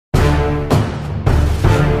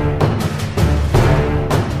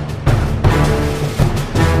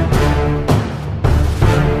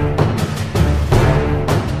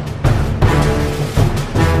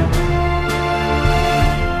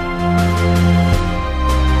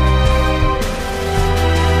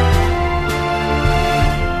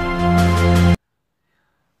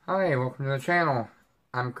Welcome to the channel.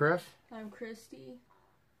 I'm Chris. I'm Christy.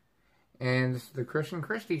 And this is the Chris and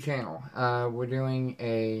Christy channel. We're doing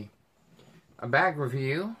a bag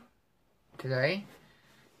review today.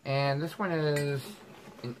 And this one is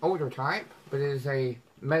an older type, but it is a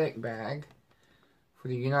medic bag for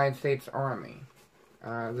the United States Army.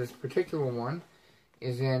 This particular one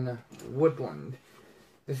is in woodland.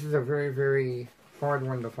 This is a very, very hard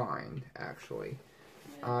one to find, actually.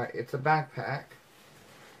 It's a backpack.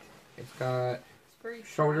 It's got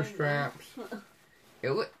shoulder straps.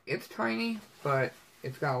 It's tiny, but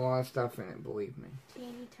it's got a lot of stuff in it, believe me.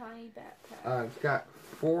 Teeny tiny backpack. It's got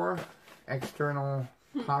 4 external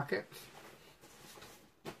pockets.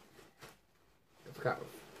 It's got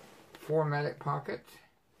 4 medic pockets.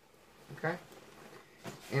 Okay?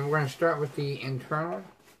 And we're going to start with the internal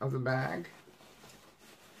of the bag.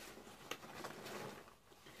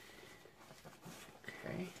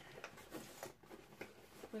 Okay.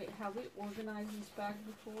 Wait, have we organized this bag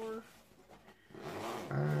before?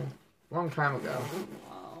 Long time ago.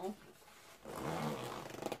 Wow.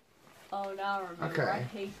 Oh, now I remember. Okay. I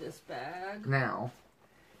hate this bag. Now,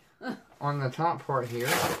 on the top part here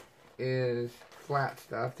is flat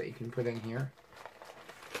stuff that you can put in here.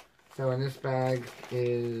 So in this bag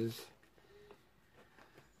is,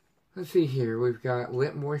 let's see here, we've got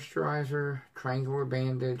lip moisturizer, triangular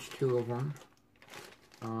bandage, 2 of them,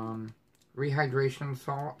 rehydration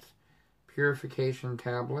salts, purification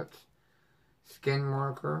tablets, skin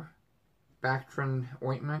marker, Bactrin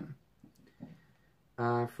ointment,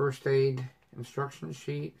 first aid instruction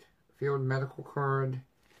sheet, field medical card,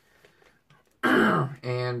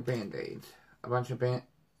 and band-aids. A bunch of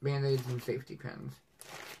band-aids and safety pins,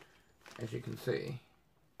 as you can see.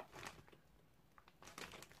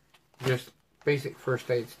 Just basic first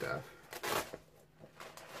aid stuff.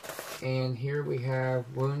 And here we have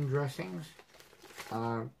wound dressings.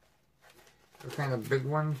 They're kind of big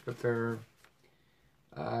ones, but they're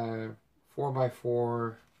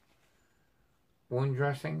 4x4 wound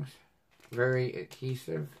dressings. Very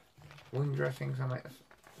adhesive wound dressings, I might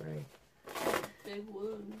say. Big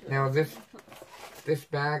wound. Now this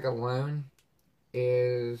bag alone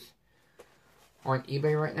is on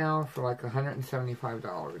eBay right now for like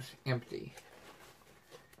 $175 empty.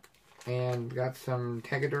 And got some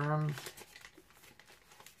tegaderms,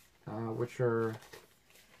 which are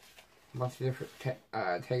a bunch of different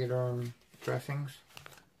tegaderm dressings.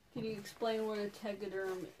 Can you explain what a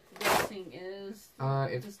tegaderm dressing is?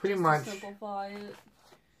 It's pretty much, to simplify it.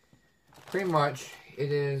 Pretty much,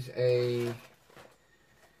 it is a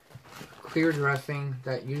clear dressing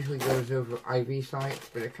that usually goes over IV sites,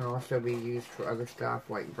 but it can also be used for other stuff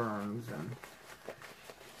like burns and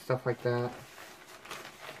stuff like that.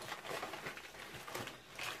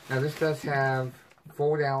 Now this does have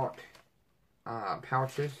fold out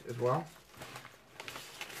pouches as well.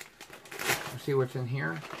 Let's see what's in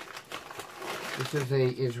here. This is a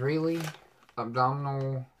Israeli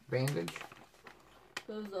abdominal bandage.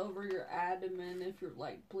 Goes over your abdomen if you're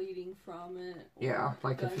like bleeding from it. Yeah,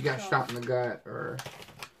 like if you got shot in the gut or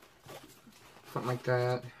something like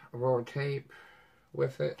that. A roll of tape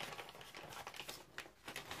with it.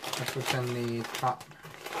 That's what's in the top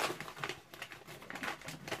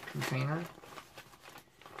container.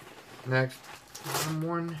 Next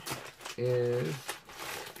one is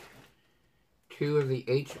 2 of the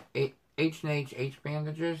H&H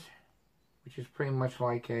bandages, which is pretty much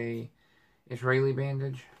like a Israeli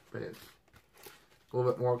bandage, but it's a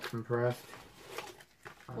little bit more compressed.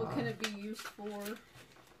 What can it be used for?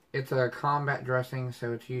 It's a combat dressing,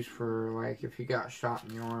 so it's used for like if you got shot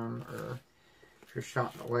in the arm or if you're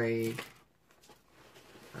shot in the leg.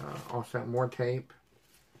 Also more tape.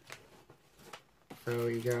 So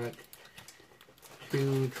you got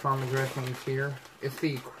 2 trauma dressings here. It's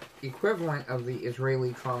the equivalent of the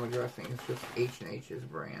Israeli trauma dressing. It's just H&H's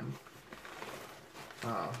brand.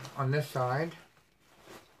 On this side,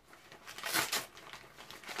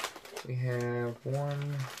 we have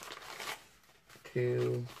 1,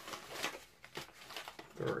 2,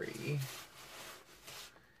 3.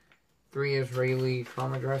 3 Israeli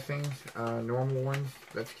trauma dressings, normal ones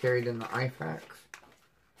that's carried in the IFAKs.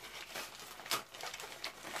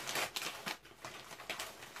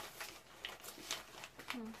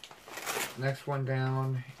 Next one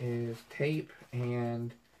down is tape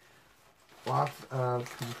and lots of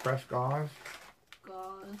compressed gauze.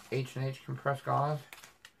 H&H compressed gauze.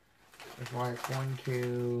 There's like 1,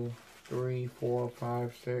 2, 3, 4,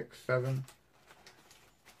 5, 6, 7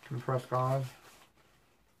 compressed gauze.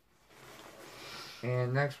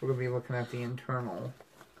 And next we're going to be looking at the internal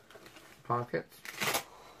pockets.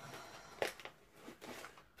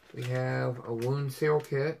 We have a wound seal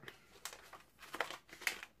kit.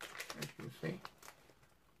 as you can see.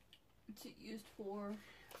 What's it used for?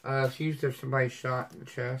 It's used if somebody's shot in the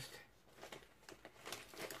chest.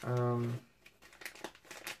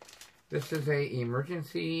 This is a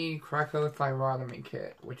emergency cricothyrotomy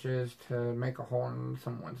kit, which is to make a hole in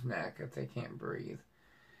someone's neck if they can't breathe.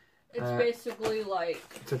 It's basically like...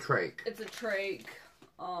 It's a trach. It's a trach.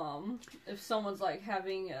 If someone's like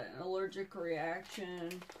having an allergic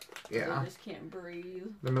reaction, yeah, they just can't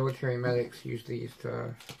breathe. The military medics use these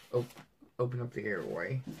to open up the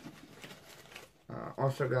airway.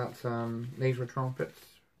 Also got some nasal trumpets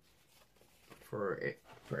for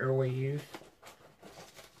airway use.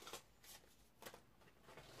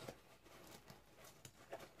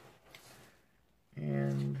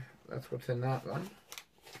 And that's what's in that one.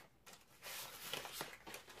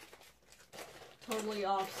 Totally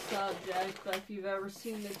off subject, but if you've ever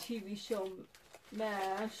seen the TV show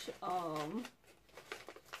MASH, what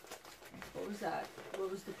was that?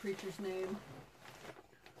 What was the preacher's name?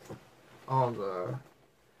 Oh,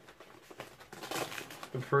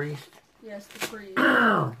 the priest? Yes, the priest.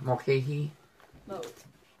 Mulcahy.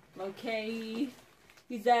 Mulcahy.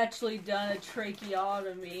 He's actually done a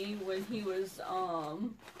tracheotomy when he was,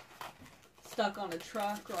 stuck on a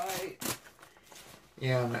truck, right?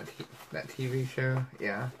 Yeah, that TV show,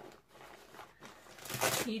 yeah.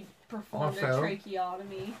 He performed a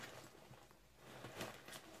tracheotomy.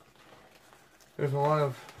 There's a lot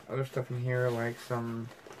of other stuff in here, like some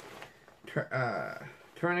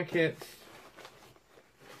tourniquets,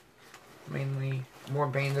 mainly more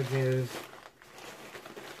bandages.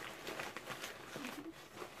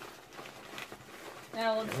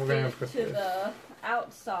 Now let's get to the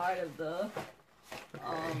outside of the.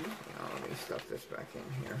 Okay. Let me stuff this back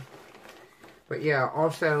in here. But yeah,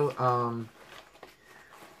 also,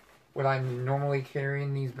 what I normally carry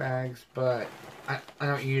in these bags, but I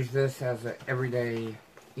don't use this as an everyday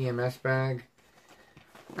EMS bag.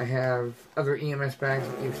 I have other EMS bags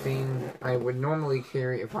that you've seen. I would normally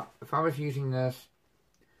carry, if I was using this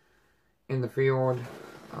in the field,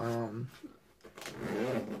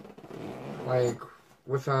 like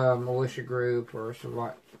with a militia group or a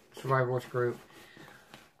survivalist group,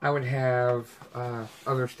 I would have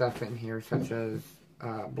other stuff in here, such as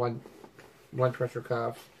blood pressure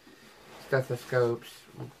cuffs, stethoscopes,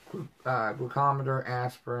 glucometer,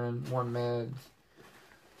 aspirin, more meds,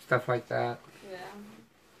 stuff like that. Yeah.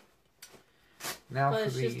 Now but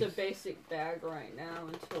it's just a basic bag right now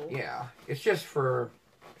until... Yeah, it's just for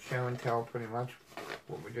show and tell, pretty much,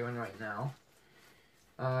 what we're doing right now.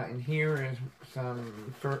 And here is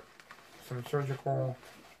some surgical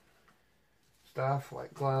stuff,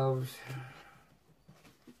 like gloves.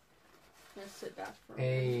 Let's sit back for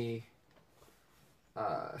a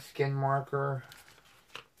skin marker.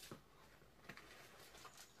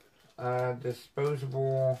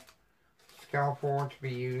 Disposable scalpel to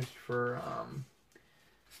be used for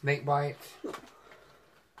snake bites.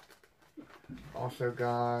 Also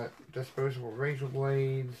got disposable razor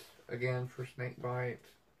blades, again for snake bites.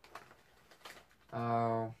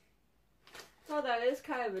 So that is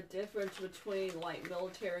kind of a difference between like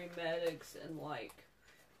military medics and like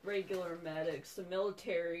regular medics. The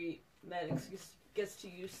military medics gets to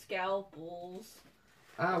use scalpels.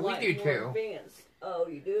 We do too. Advanced. Oh,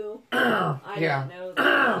 you do? I didn't know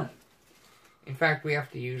that. In fact, we have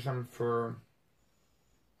to use them for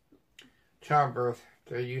childbirth.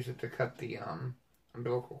 To use it to cut the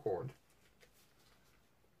umbilical cord.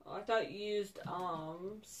 Oh, I thought you used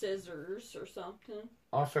scissors or something.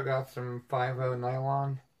 Also got some 5/0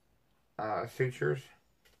 nylon sutures.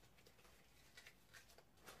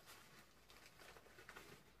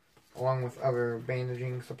 Along with other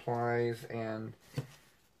bandaging supplies and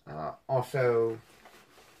also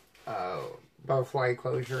butterfly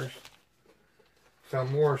closures. So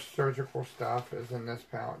more surgical stuff is in this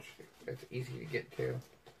pouch. It's easy to get to.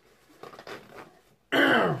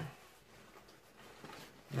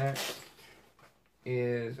 Next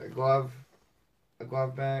is a glove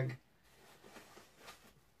bag,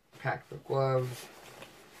 packed with gloves.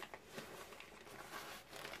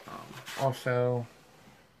 Also,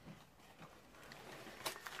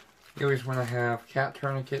 you always want to have cat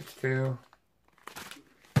tourniquets too.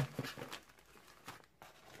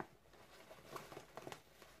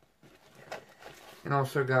 And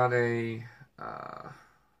also got a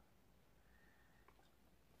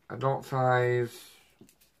adult size.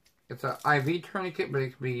 It's an IV tourniquet, but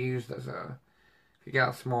it can be used as a, if you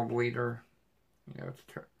got a small bleeder, you know, it's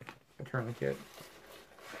a tourniquet.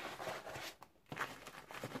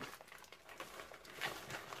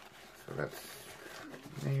 So that's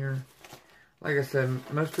there. Like I said,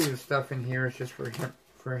 most of the stuff in here is just for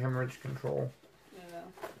hemorrhage control. Yeah.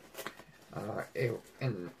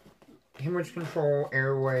 and hemorrhage control,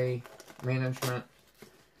 airway management.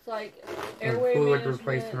 It's like airway fluid management,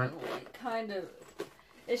 replacement. like kind of.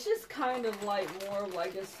 It's just kind of like more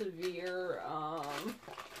like a severe,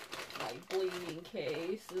 like bleeding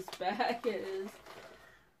case. This back is.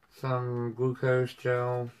 Some glucose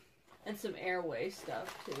gel. And some airway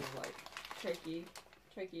stuff too, like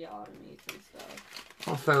tracheotomies and stuff.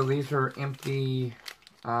 Also, these are empty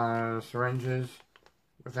syringes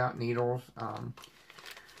without needles.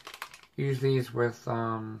 Use these with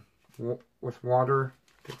water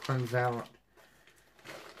to cleanse out.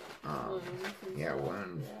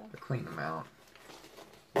 Wounds to clean them out.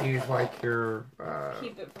 Use like your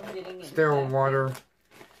keep it from getting sterile infected. water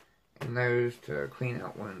and those to clean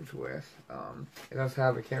out wounds with. It does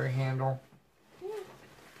have a carry handle. Yeah.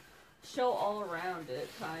 Show all around it,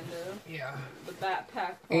 kind of. Yeah. The backpack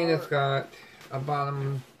part. And it's got a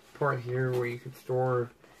bottom part here where you could store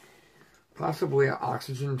possibly an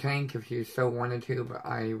oxygen tank if you so wanted to, but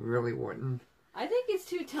I really wouldn't. I think it's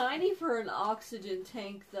too tiny for an oxygen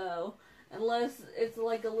tank, though. Unless it's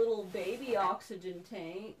like a little baby oxygen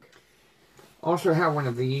tank. Also have one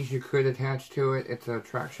of these you could attach to it. It's a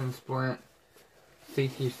traction splint.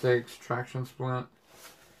 CT6 traction splint.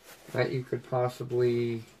 That you could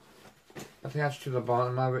possibly attach to the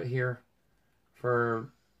bottom of it here. For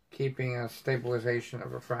keeping a stabilization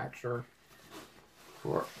of a fracture.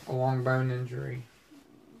 For a long bone injury.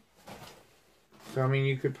 So, I mean,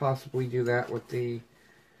 you could possibly do that with the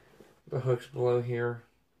hooks below here.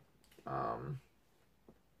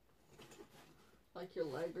 Like your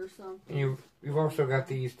leg or something. And you've also got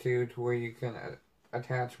these two to where you can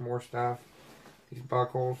attach more stuff. These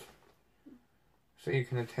buckles. So you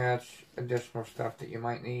can attach additional stuff that you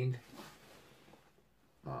might need.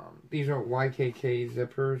 These are YKK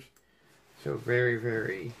zippers. So very,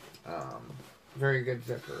 very, very good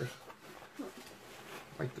zippers.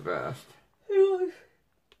 Like the best.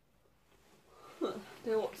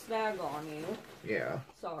 They won't snag on you. Yeah.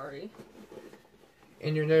 Sorry.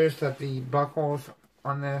 And you notice that the buckles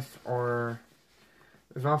on this are...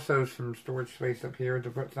 There's also some storage space up here to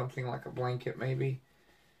put something like a blanket, maybe.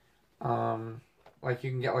 Like you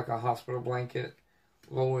can get like a hospital blanket,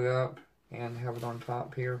 roll it up, and have it on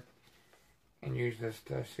top here. And use this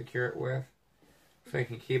to secure it with. So you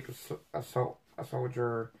can keep a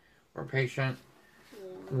soldier or patient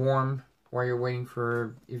warm while you're waiting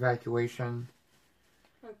for evacuation.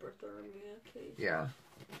 Hyperthermia case. Yeah.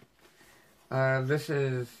 This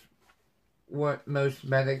is what most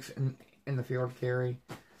medics in the field carry.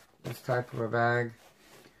 This type of a bag.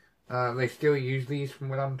 They still use these, from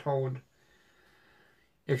what I'm told,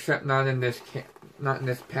 except not in this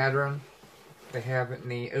pattern. They have it in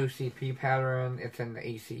the OCP pattern. It's in the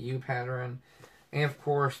ACU pattern, and of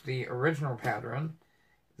course the original pattern,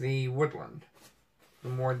 the woodland, the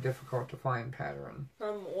more difficult to find pattern.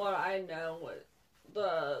 From what I know, what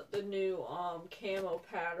the new camo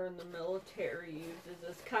pattern the military uses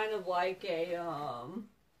is kind of like a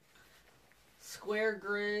square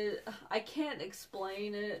grid. I can't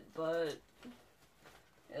explain it, but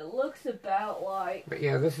it looks about like. But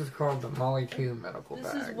yeah, this is called the Molle 2 medical bag.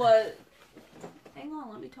 This is what. Hang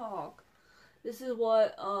on, let me talk. This is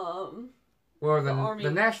what well, the Army.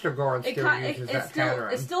 The National Guard still uses that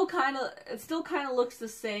pattern. It still kind of looks the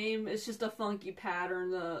same. It's just a funky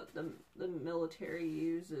pattern the military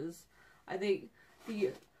uses. I think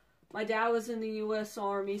my dad was in the U.S.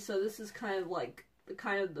 Army, so this is kind of like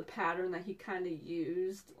the pattern that he kind of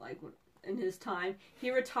used like in his time.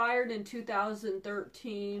 He retired in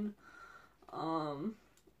 2013.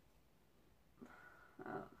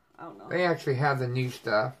 I don't know. They actually have the new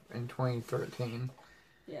stuff in 2013.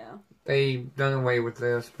 Yeah. They've done away with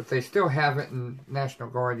this, but they still have it in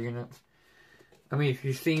National Guard units. I mean, if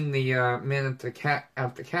you've seen the men at the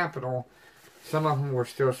Capitol, some of them were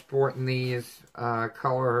still sporting these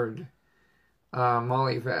colored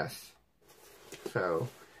Molle vests. So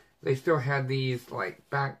they still had these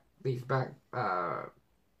back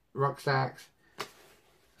rucksacks.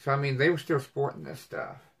 So I mean, they were still sporting this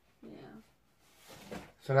stuff. Yeah.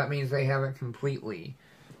 So that means they haven't completely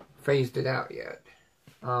phased it out yet.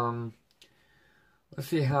 Let's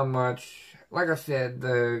see how much. Like I said,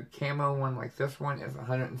 the camo one, like this one, is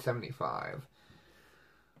 $175.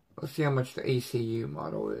 Let's see how much the ACU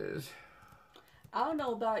model is. I don't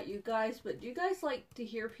know about you guys, but do you guys like to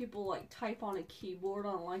hear people like type on a keyboard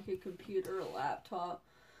on like a computer or laptop?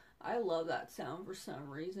 I love that sound for some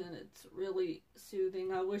reason. It's really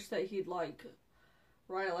soothing. I wish that he'd like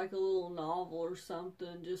write like a little novel or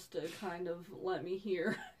something just to kind of let me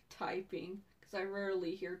hear typing, because I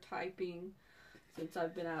rarely hear typing since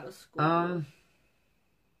I've been out of school.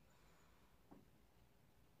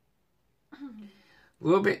 A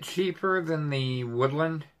little bit cheaper than the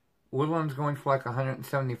Woodland. Woodland's going for like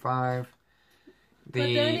 $175. The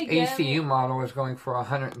again, ACU model is going for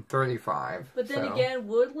 $135. But then again,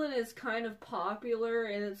 Woodland is kind of popular,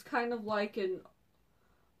 and it's kind of like it's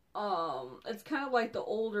kind of like the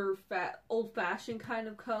old-fashioned kind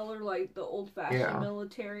of color, like the old-fashioned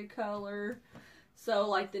military color. So,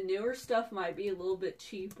 like, the newer stuff might be a little bit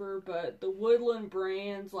cheaper, but the Woodland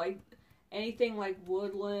brands, like, anything like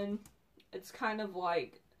Woodland, it's kind of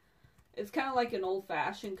like an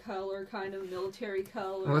old-fashioned color, kind of military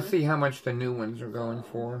color. Let's see how much the new ones are going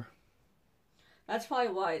for. That's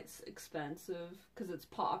probably why it's expensive, because it's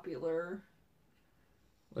popular.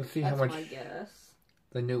 Let's see how much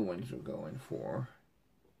the new ones are going for.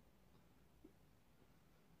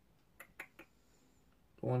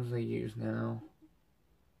 The ones they use now.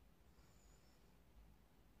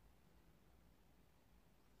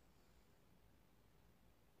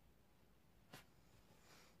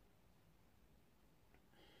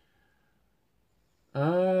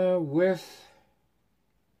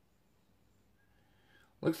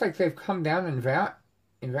 Looks like they've come down in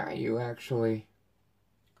value, actually.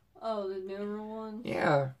 Oh, the newer ones?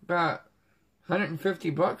 Yeah, about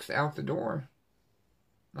 $150 out the door.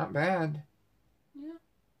 Not bad.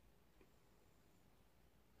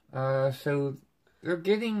 Yeah. So they're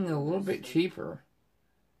getting a little bit cheaper.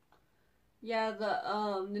 Yeah,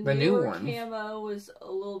 the newer ones. Camo is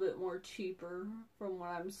a little bit more cheaper from what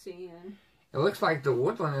I'm seeing. It looks like the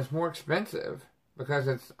Woodland is more expensive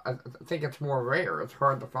because I think it's more rare. It's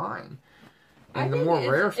hard to find. And the more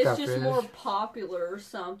rare stuff is... It's just more popular or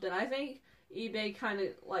something. I think eBay kind of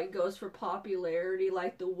like goes for popularity.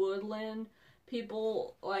 Like the Woodland,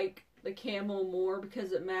 people like the camo more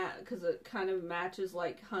because it kind of matches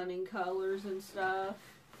like hunting colors and stuff.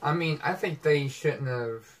 I mean, I think they shouldn't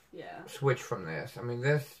have switched from this. I mean,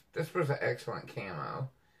 this was an excellent camo.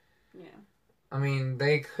 Yeah. I mean,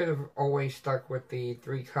 they could have always stuck with the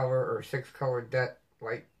 3-color or 6-color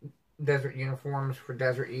desert uniforms for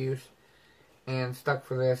desert use, and stuck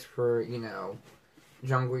for this for, you know,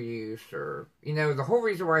 jungle use, or, you know, the whole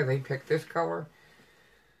reason why they picked this color.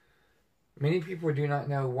 Many people do not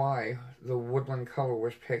know why the Woodland color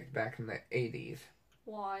was picked back in the 80s.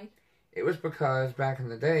 Why? It was because back in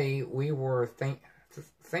the day we were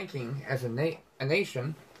thinking as a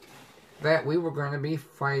nation that we were going to be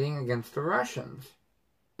fighting against the Russians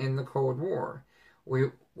in the Cold War.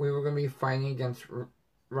 We were going to be fighting against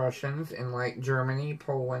Russians in like Germany,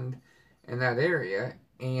 Poland, and that area.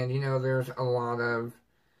 And, you know, there's a lot of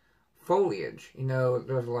foliage. You know,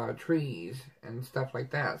 there's a lot of trees and stuff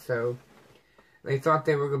like that. So they thought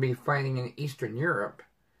they were going to be fighting in Eastern Europe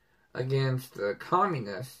against the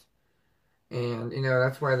communists. And, you know,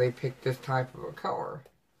 that's why they picked this type of a color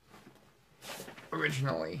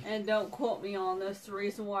originally. And don't quote me on this. The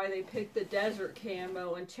reason why they picked the desert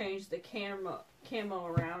camo and changed the camo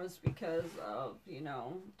around is because of, you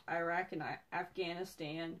know, Iraq and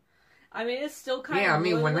Afghanistan. I mean, it's still kind of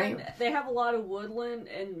woodland. When they have a lot of woodland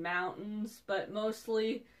and mountains, but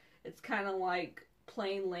mostly it's kind of like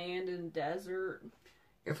plain land and desert.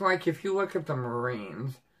 It's like if you look at the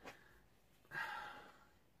Marines,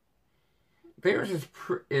 theirs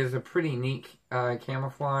is a pretty neat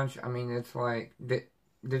camouflage. I mean, it's like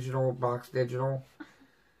digital, box digital.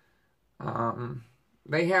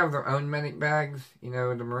 They have their own medic bags. You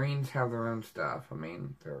know, the Marines have their own stuff. I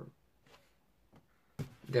mean, they're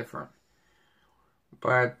different.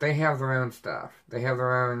 But they have their own stuff. They have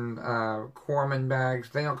their own corpsman bags.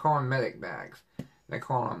 They don't call them medic bags. They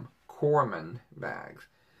call them corpsman bags.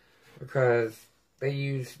 Because they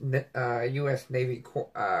use U.S. Navy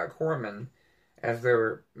corpsmen as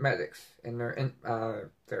their medics in their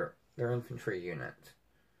infantry units.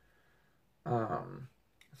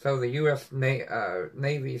 So the U.S.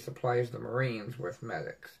 Navy supplies the Marines with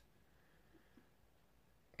medics.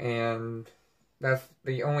 And that's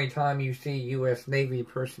the only time you see U.S. Navy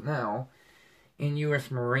personnel in U.S.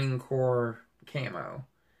 Marine Corps camo,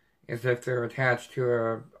 is if they're attached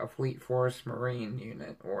to a Fleet Force Marine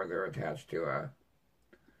unit, or they're attached to a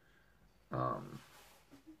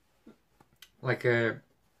like a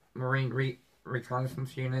Marine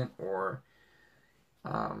reconnaissance unit, or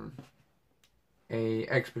a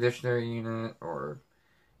expeditionary unit, or,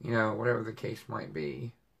 you know, whatever the case might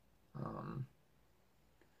be.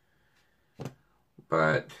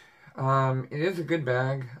 But it is a good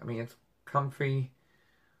bag. I mean, it's comfy.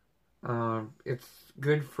 It's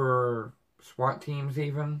good for SWAT teams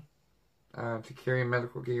even, to carry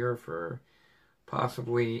medical gear for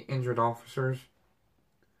possibly injured officers.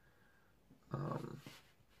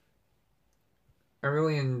 I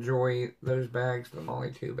really enjoy those bags, the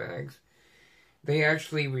Molle 2 bags. they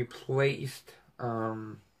actually replaced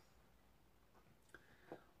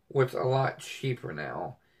what's a lot cheaper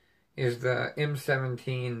now is the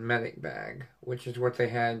M17 medic bag, which is what they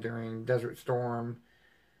had during Desert Storm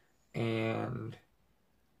and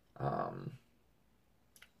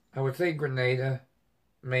I would say Grenada,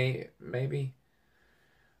 maybe.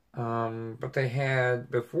 But they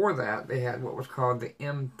had, before that, they had what was called the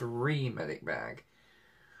M3 medic bag,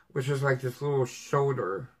 which is like this little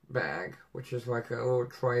shoulder bag, which is like a little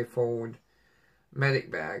trifold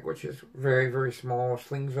medic bag, which is very, very small,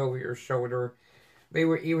 slings over your shoulder. They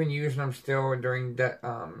were even using them still during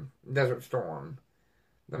Desert Storm,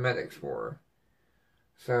 the medics were.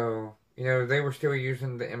 So, you know, they were still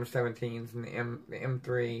using the M17s and the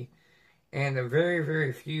M3, and a very,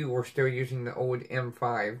 very few were still using the old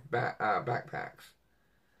M5 backpacks.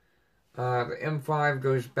 The M5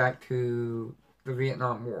 goes back to the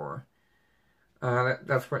Vietnam War.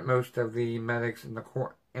 That's what most of the medics and the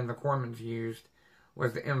corpsmen used,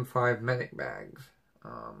 was the M5 medic bags.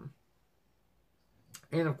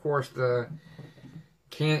 And of course the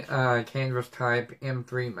canvas type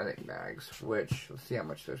M3 medic bags, which, let's see how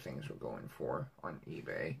much those things were going for on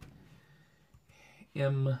eBay.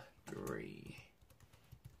 M3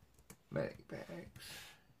 medic bags.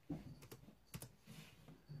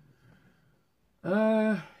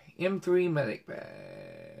 M3 medic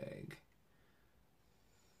bag.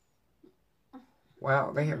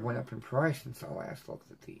 Wow, they have went up in price since I last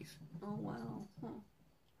looked at these. Oh, wow. Huh.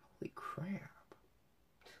 Holy crap.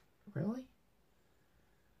 Really?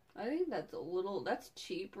 I think that's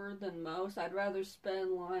cheaper than most. I'd rather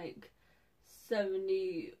spend like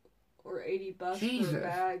 70 or 80 bucks Jesus. for a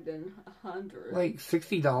bag than 100. Like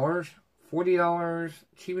 $60, $40.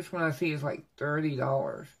 Cheapest one I see is like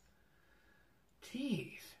 $30.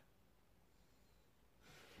 Jeez.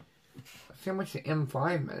 See how much the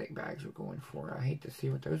M5 medic bags are going for. I hate to see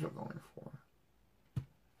what those are going for.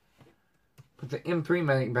 But the M3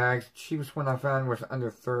 medic bags, the cheapest one I found was under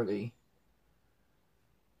 $30.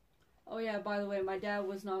 Oh yeah, by the way, my dad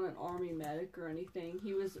was not an army medic or anything.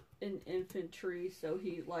 He was in infantry, so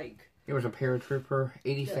he He was a paratrooper,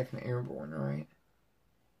 82nd Airborne, right?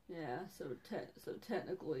 Yeah, so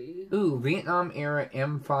technically... Ooh, Vietnam era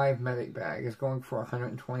M5 medic bag is going for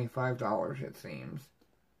 $125, it seems.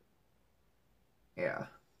 Yeah.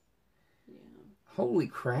 Holy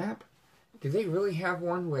crap. Do they really have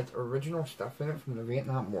one with original stuff in it from the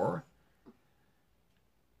Vietnam War?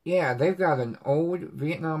 Yeah, they've got an old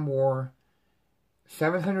Vietnam War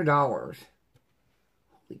 $700. Holy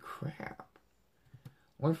crap. I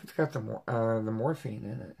wonder if it's got the morphine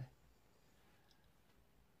in it.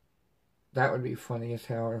 That would be funny as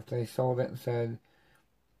hell if they sold it and said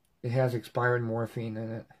it has expired morphine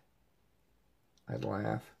in it. I'd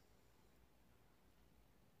laugh.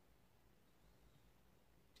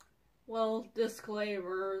 Well,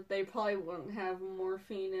 disclaimer, they probably wouldn't have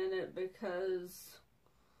morphine in it because,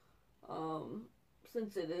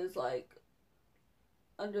 since it is,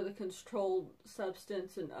 under the controlled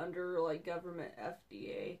substance and under, government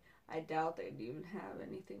FDA, I doubt they'd even have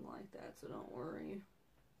anything like that, so don't worry.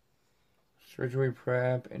 Surgery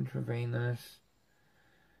prep, intravenous,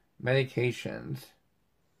 medications.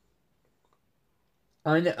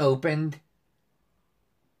 Unopened.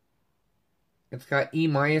 It's got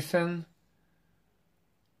E-mycin,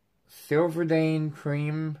 Silverdane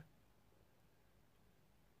cream,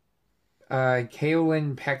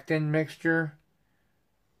 kaolin pectin mixture,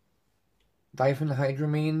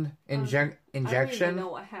 diphenhydramine injection. I don't even know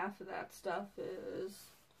what half of that stuff is.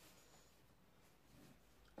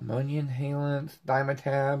 Ammonia inhalants,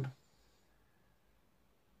 Dimetab.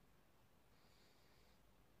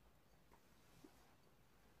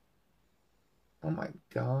 Oh my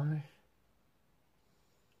gosh.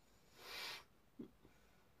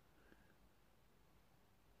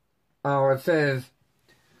 Oh, it says,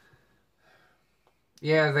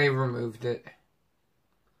 yeah, they removed it.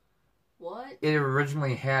 What? It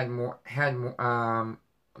originally had morphine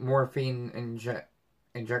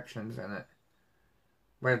injections in it,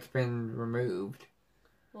 but it's been removed.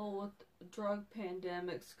 Well, with drug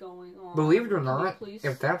pandemics going on, believe it or not,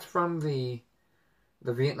 if that's from the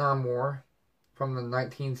Vietnam War, from the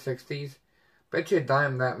 1960s, bet you a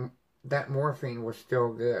dime that morphine was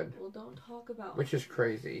still good. Well, don't talk about... Which is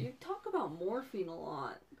crazy. You talk about morphine a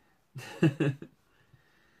lot.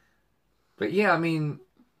 But yeah, I mean...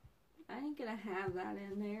 I ain't gonna have that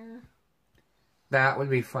in there. That would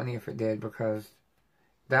be funny if it did, because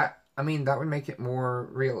that would make it more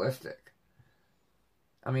realistic.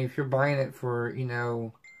 I mean, if you're buying it for,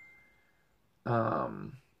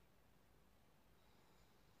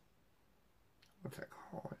 what's that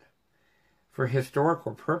called? for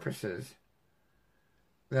historical purposes,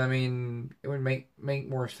 then, I mean, it would make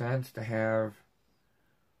more sense to have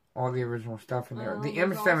all the original stuff in there. The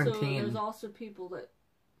M17. There's also people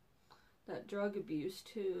that drug abuse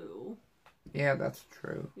too. Yeah, that's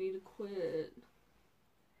true. You need to quit.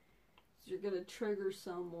 You're gonna trigger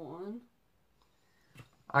someone.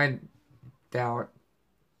 I doubt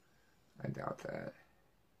that.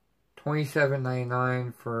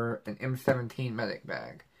 $27.99 for an M17 medic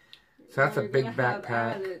bag. So that's a big backpack.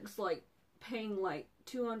 Have addicts like paying like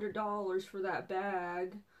 $200 for that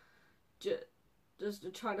bag, just to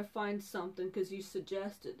try to find something because you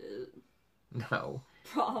suggested it. No,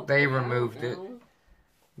 probably they removed it.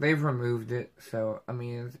 They've removed it, so I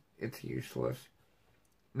mean it's useless.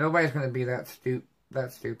 Nobody's gonna be that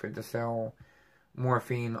stupid to sell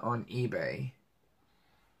morphine on eBay.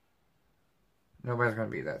 Nobody's gonna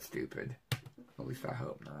be that stupid. At least I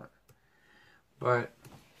hope not. But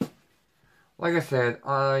like I said,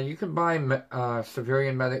 you can buy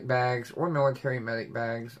civilian medic bags or military medic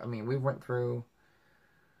bags. I mean, we went through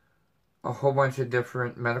a whole bunch of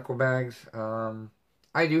different medical bags.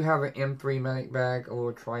 I do have an M3 medic bag, a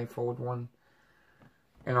little trifold one.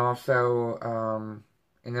 And also,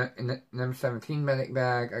 an M17 medic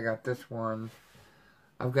bag. I got this one.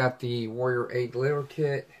 I've got the Warrior 8 Glitter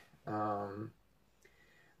Kit.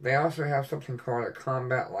 They also have something called a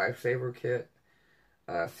Combat Lifesaver Kit.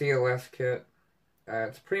 CLS Kit.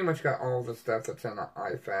 It's pretty much got all the stuff that's in the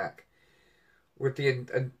IFAC. With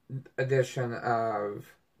the addition of,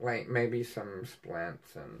 like, maybe some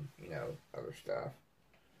splints and, you know, other stuff.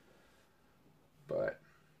 But,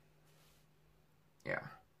 yeah.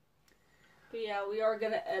 But yeah, we are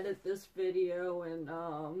going to edit this video and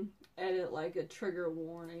edit like a trigger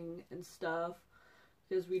warning and stuff.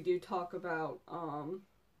 Because we do talk about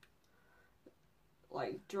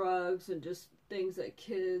like drugs and just things that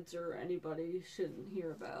kids or anybody shouldn't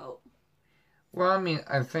hear about. Well, I mean,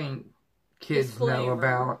 I think kids know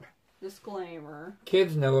about... Disclaimer.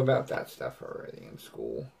 Kids know about that stuff already in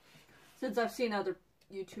school. Since I've seen other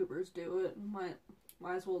YouTubers do it, might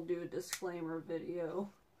as well do a disclaimer video.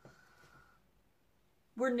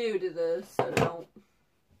 We're new to this, so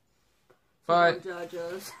don't judge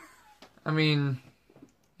us. I mean,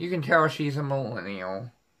 you can tell she's a millennial.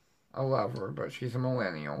 I love her, but she's a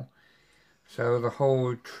millennial. So the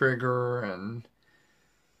whole trigger and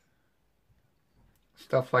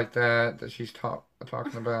stuff like that she's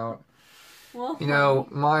talking about. Well, you know,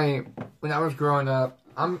 when I was growing up,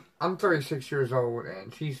 I'm 36 years old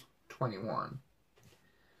and she's 21.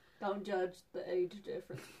 Don't judge the age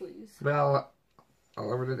difference, please. But I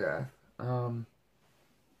love her to death.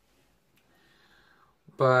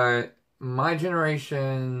 But my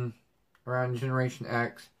generation, around Generation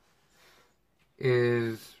X,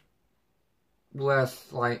 is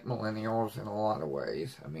less like millennials in a lot of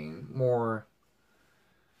ways. I mean, we're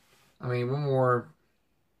more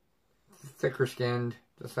thicker skinned,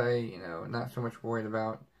 to say, you know, not so much worried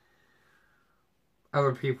about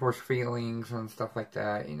other people's feelings and stuff like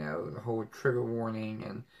that, you know, the whole trigger warning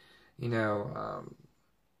and, you know,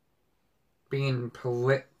 being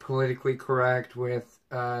politically correct with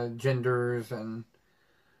genders and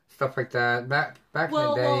stuff like that. Back in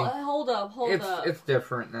the day, hold up. It's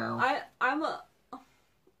different now. I'm a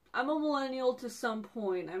millennial to some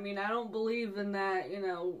point. I mean, I don't believe in that, you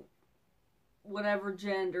know, whatever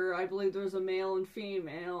gender. I believe there's a male and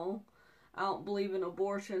female. I don't believe in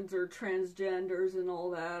abortions or transgenders and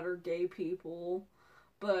all that, or gay people.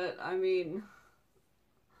 But I mean,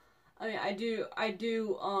 I do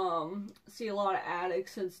see a lot of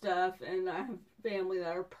addicts and stuff, and I have family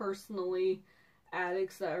that are personally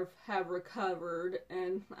addicts that have recovered,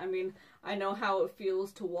 and I mean, I know how it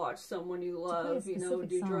feels to watch someone you love, you know,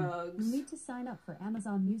 do drugs. You need to sign up for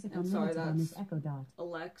Amazon Music Unlimited on this Echo Dot.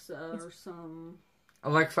 Alexa or some...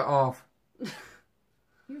 Alexa, off.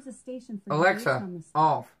 Here's a station for Alexa,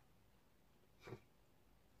 off.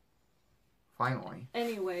 Finally.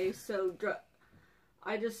 Anyway, so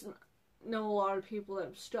I just know a lot of people that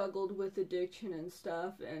have struggled with addiction and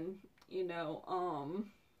stuff, and, you know,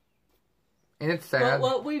 and it's sad.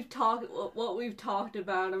 What we've talked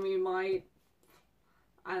about, I mean, might,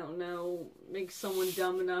 I don't know, make someone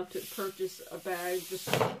dumb enough to purchase a bag just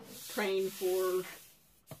praying for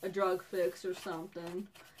a drug fix or something.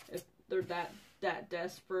 If they're that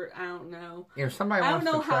desperate, I don't know. If somebody wants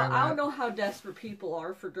to try that, I don't know how desperate people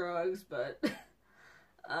are for drugs, but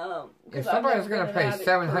if somebody's going to pay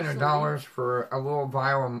 $700 for a little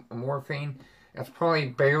vial of morphine, it's probably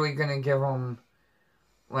barely going to give them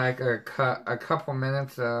like a couple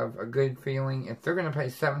minutes of a good feeling. If they're going to pay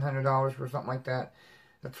 $700 for something like that,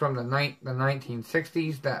 that's from the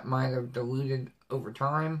 1960s that might have diluted over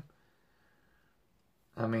time.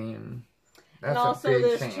 I mean, that's and also a big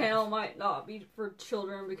this chance. channel might not be for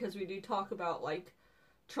children because we do talk about like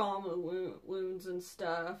trauma wounds and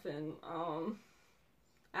stuff, and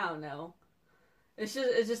I don't know. It's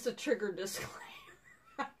just a trigger disclaimer.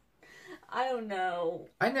 I don't know.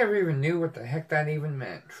 I never even knew what the heck that even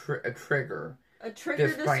meant. A trigger. A trigger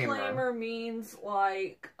disclaimer means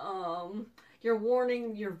like you're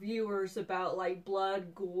warning your viewers about like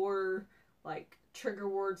blood, gore, like trigger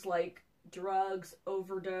words like drugs,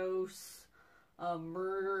 overdose,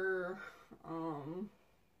 murder,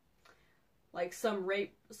 like some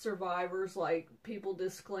rape survivors, like people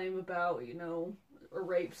disclaim about, you know, a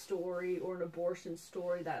rape story or an abortion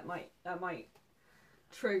story that might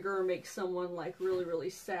trigger or make someone like really, really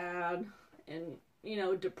sad and, you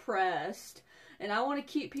know, depressed. And I want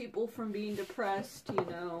to keep people from being depressed, you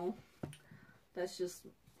know. That's just,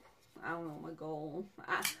 I don't know, my goal.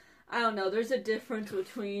 I don't know. There's a difference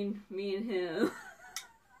between me and him.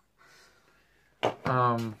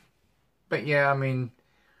 But yeah, I mean,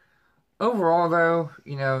 overall though,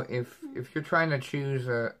 you know, if you're trying to choose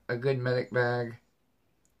a good medic bag,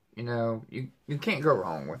 you know, you can't go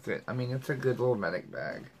wrong with it. I mean, it's a good little medic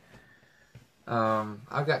bag.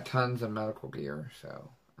 I've got tons of medical gear, so,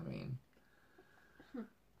 I mean,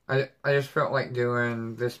 I just felt like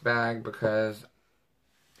doing this bag because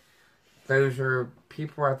those are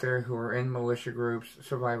people out there who are in militia groups,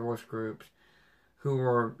 survivalist groups, who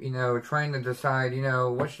are, you know, trying to decide, you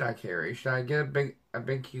know, what should I carry? Should I get a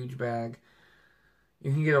big huge bag?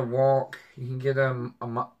 You can get a walk, you can get a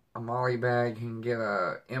Molle bag, you can get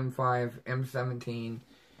a M5, M17,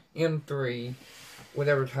 M3,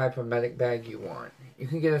 whatever type of medic bag you want. You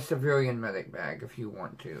can get a civilian medic bag if you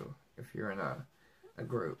want to, if you're in a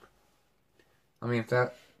group. I mean,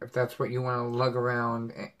 if that's what you want to lug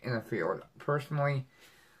around in a field. Personally,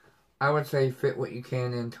 I would say fit what you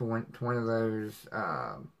can into one of those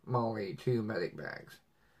Molle 2 medic bags.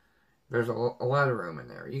 There's a lot of room in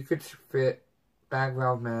there. You could fit bag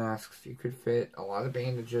valve masks. You could fit a lot of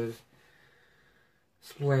bandages,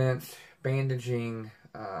 splints, bandaging,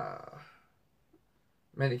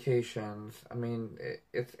 medications. I mean,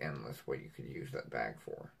 it's endless what you could use that bag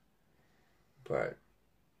for. But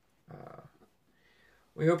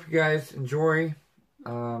we hope you guys enjoy.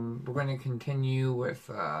 We're going to continue with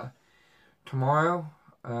tomorrow.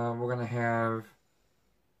 We're going to have,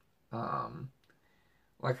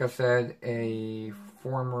 like I said, a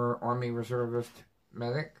former Army Reservist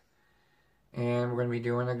medic, and we're going to be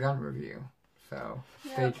doing a gun review. So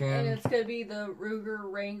stay tuned. And it's going to be the Ruger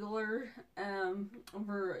Wrangler.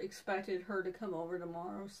 We're expected her to come over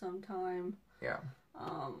tomorrow sometime. Yeah.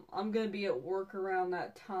 I'm going to be at work around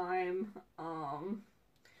that time.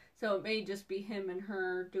 So it may just be him and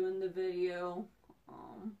her doing the video.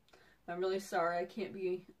 I'm really sorry I can't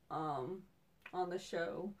be on the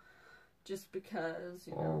show just because,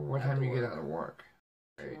 you know. What time do you get out of work?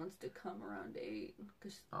 She wants to come around 8.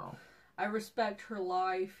 Cause oh. I respect her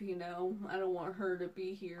life, you know. I don't want her to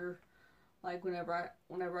be here like whenever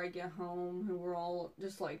I get home and we're all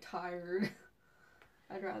just like tired.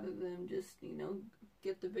 I'd rather them just, you know,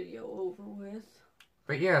 get the video over with.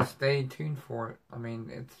 But yeah, stay tuned for it. I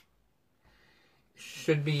mean, it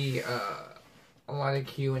should be a lot of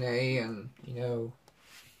Q&A, and, you know,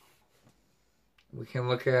 we can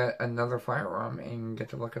look at another firearm and get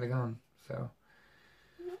to look at a gun. So,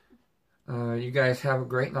 you guys have a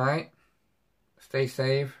great night. Stay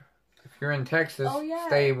safe. If you're in Texas,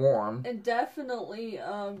 stay warm. And definitely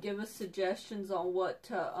give us suggestions on what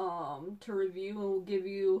to review, and we'll give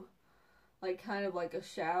you like kind of like a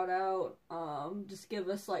shout out. Just give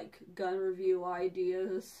us like gun review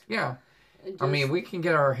ideas. Yeah. I mean, we can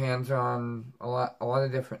get our hands on a lot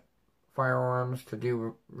of different firearms to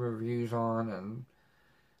do reviews on and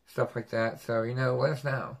stuff like that. So, you know, let us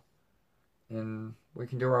know, and we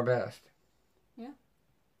can do our best. Yeah.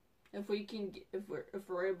 If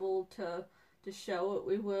we're able to show it,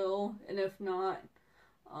 we will, and if not,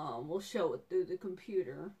 we'll show it through the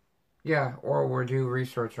computer. Yeah, or we'll do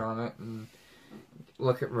research on it and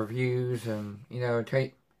look at reviews, and, you know, tell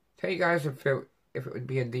you guys if it would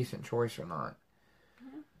be a decent choice or not.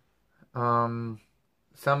 Mm-hmm.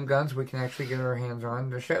 Some guns we can actually get our hands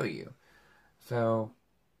on to show you. So,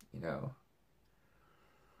 you know.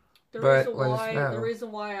 The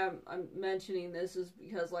reason why I'm mentioning this is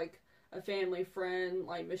because, like, a family friend,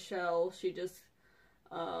 like Michelle, she just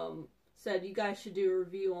said, you guys should do a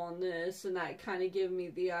review on this, and that kind of gave me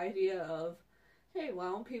the idea of, hey, why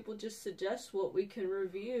don't people just suggest what we can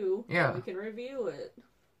review? Yeah. We can review it.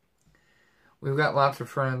 we've got lots of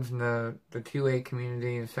friends in the 2A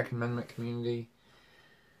community and Second Amendment community.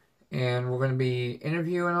 And we're going to be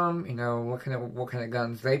interviewing them, you know, what kind of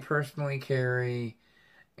guns they personally carry,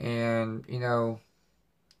 and, you know,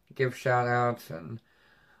 give shout outs, and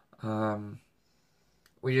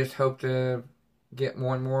we just hope to get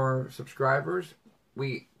more and more subscribers.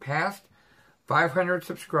 We passed 500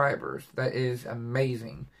 subscribers. That is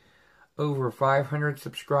amazing. Over 500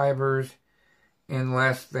 subscribers in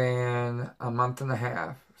less than a month and a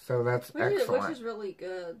half. So that's excellent. Which is really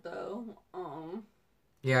good, though.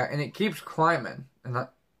 Yeah, and it keeps climbing. And I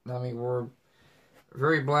mean, we're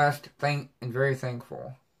very blessed and very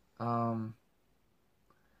thankful.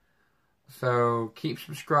 So keep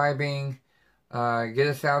subscribing. Get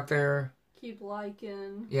us out there. Keep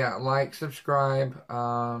liking. Yeah, like, subscribe.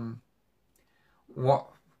 Go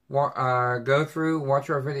through,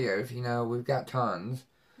 watch our videos. You know, we've got tons.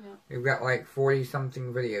 Yeah. We've got like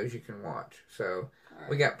 40-something videos you can watch. So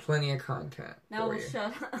we got plenty of content. Now we'll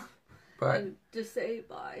shut up. But and just say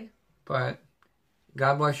bye. But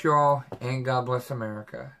God bless you all, and God bless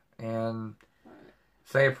America. And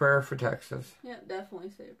say a prayer for Texas. Yeah,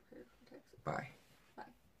 definitely say a prayer for Texas. Bye. Bye.